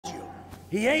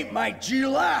He ain't my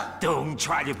Gila. Don't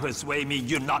try to persuade me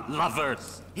you're not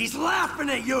lovers. He's laughing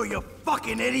at you, you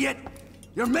fucking idiot.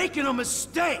 You're making a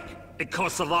mistake. It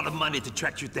costs a lot of money to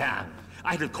track you down.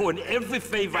 I had to call in every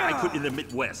favor I could in the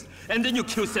Midwest. And then you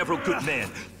killed several good men.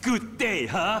 Good day,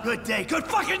 huh? Good day. Good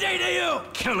fucking day to you!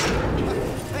 Kill him!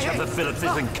 Trevor Phillips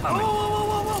isn't coming.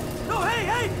 Whoa! No,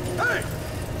 hey!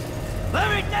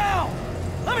 Let me down!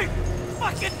 Let me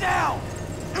fucking down!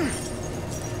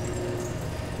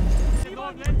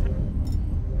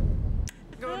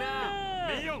 Go now!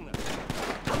 没用了。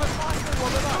他们发现我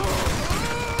们了！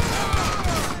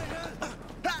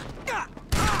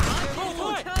后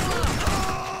退！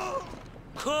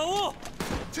可恶！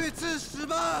去刺死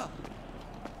吧！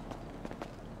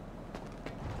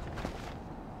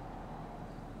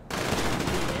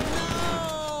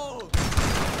高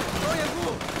野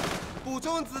部，补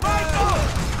充子弹。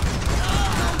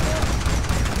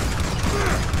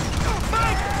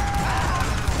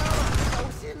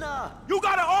You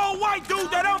got an all-white dude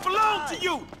that don't belong to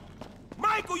you!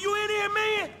 Michael, you in here,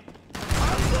 man?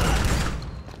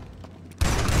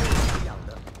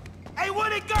 Hey,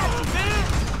 what they got you, man?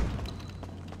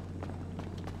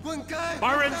 滚开！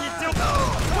把人踢掉！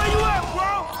 Where you at,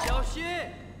 bro? 小心！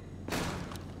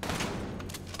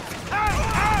 Hey!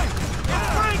 It's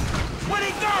Frank! What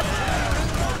they got you?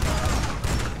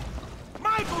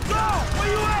 Michael, dog!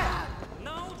 Where you at? 孬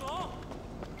种！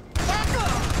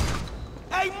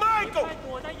 Hey, Michael! 快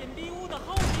躲在隐蔽屋的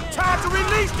后面！ Time to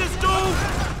release this dude!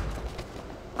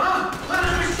 Huh? Let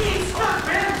the machine stop,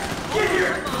 man! Get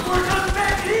here! Before it comes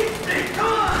back and eats me!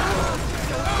 Come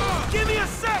on! Give me a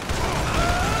sec!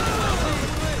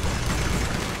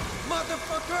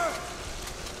 Motherfucker!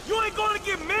 You ain't gonna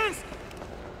get minced!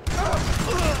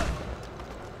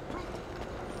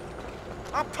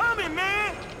 I'm coming,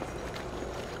 man!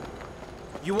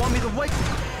 You want me to wait?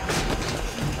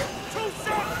 2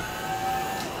 seconds!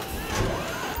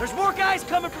 There's more guys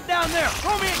coming from down there!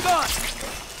 Throw me a gun!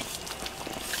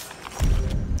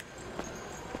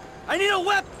 I need a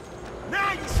weapon!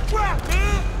 Now you strapped,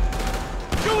 man!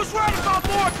 You was right about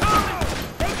more coming!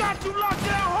 They got you locked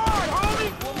down hard,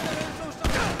 homie!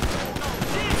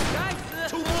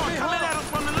 Two more coming at us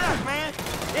from the left, man!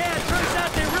 Yeah, it turns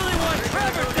out they really want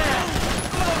Trevor dead!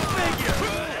 Go figure!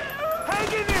 Hang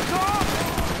in there, dog!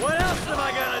 What else am I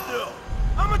gonna do?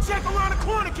 I'ma check around the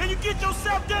corner. Can you get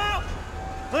yourself down?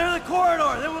 Clear the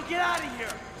corridor, then we'll get out of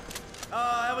here!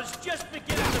 I was just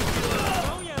beginning to feel it.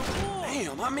 有掩护！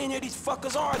 Damn, how many of these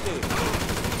fuckers are there?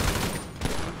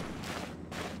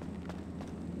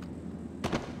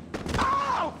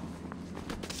 Ow!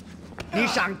 你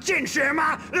想见血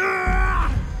吗？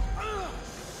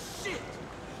 Shit!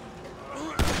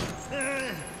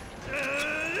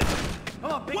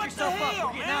 Come on, pick What yourself the up. hell,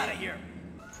 We're getting man? out of here.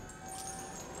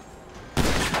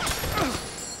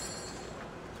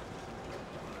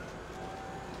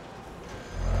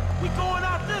 We going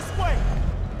out this way.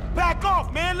 Back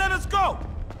off, man. Let us go.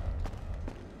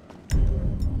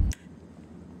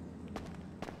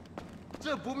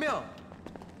 That's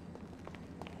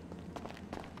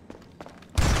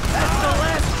the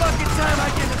last fucking time I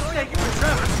get mistaken for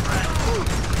Trevor's friend.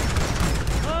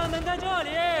 他们在这里！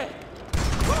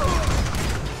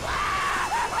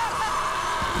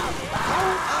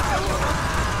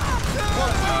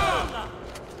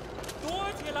躲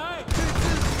起来！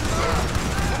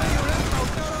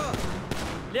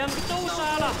两个都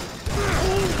杀了！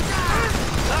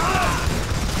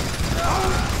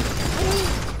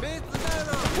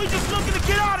 We just looking to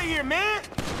get out of here, man.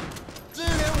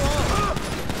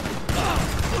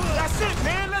 That's it,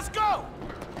 man. Let's go.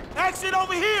 Exit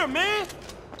over here, man.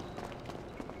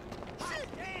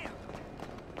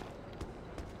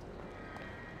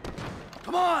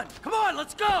 Come on,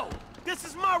 let's go! This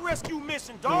is my rescue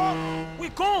mission, dog. We're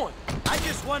going. I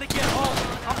just want to get home.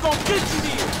 I'm gonna get you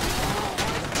there.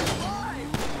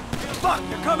 Fuck,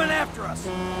 they're coming after us.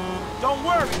 Don't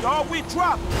worry, dog. We're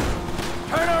dropping.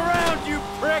 Turn around, you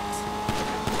pricks!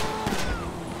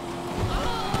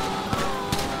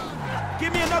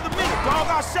 Give me another minute, dog.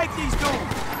 I'll shake these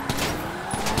dudes.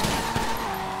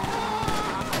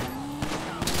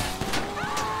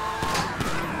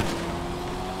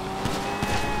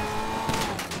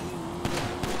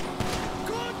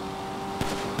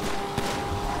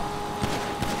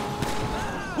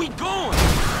 We going.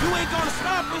 You ain't gonna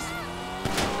stop us.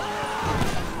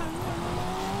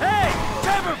 Hey,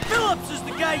 Trevor Phillips is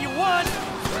the guy you want!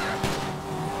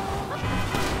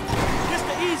 This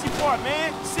the easy part,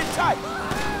 man. Sit tight.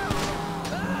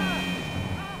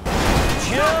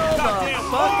 Chill the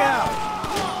fuck out!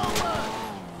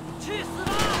 去死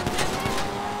吧！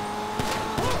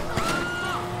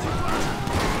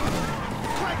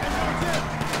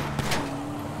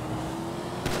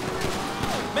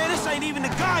 ain't even the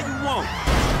guy you want.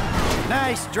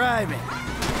 Nice driving.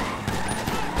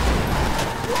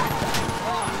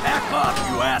 Back off,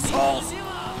 you assholes!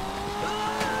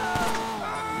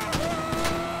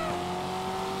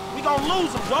 We gonna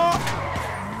lose him, dog.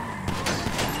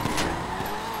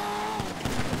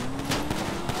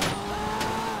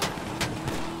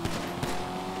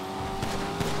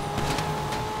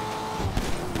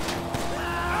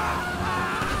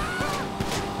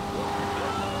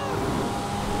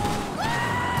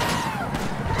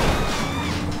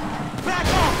 Back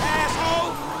off,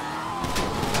 asshole!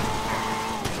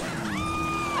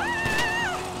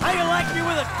 How you like me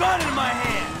with a gun in my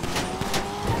hand?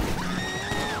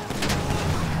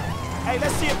 Hey,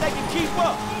 let's see if they can keep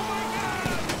up.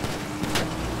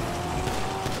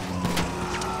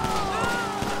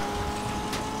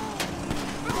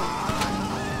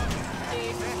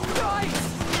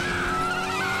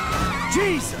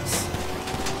 Jesus!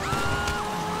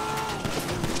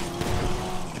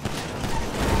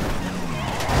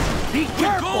 Be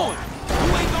careful! Going.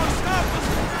 You ain't gonna stop us.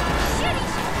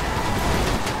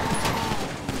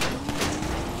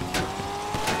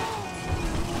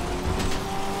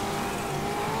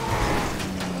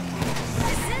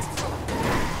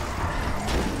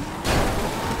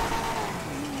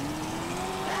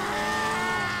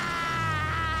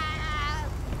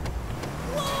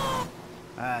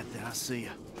 Alright, then I'll see you.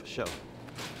 For sure.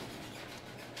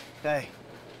 Hey,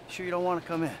 sure you don't want to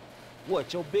come in?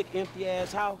 What, your big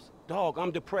empty-ass house? Dog,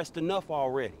 I'm depressed enough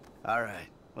already. Alright.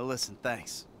 Well, listen,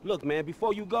 thanks. Look, man,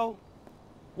 before you go,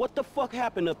 what the fuck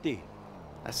happened up there?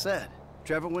 I said,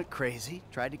 Trevor went crazy,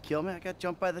 tried to kill me, I got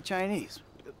jumped by the Chinese.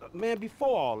 Man,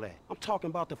 before all that, I'm talking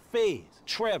about the feds.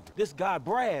 Trevor, this guy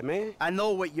Brad, man. I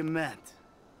know what you meant.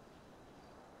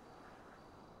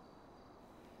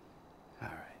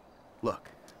 Alright. Look,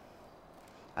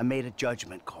 I made a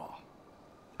judgment call.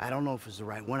 I don't know if it was the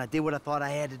right one. I did what I thought I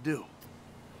had to do.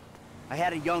 I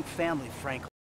had a young family, Frank,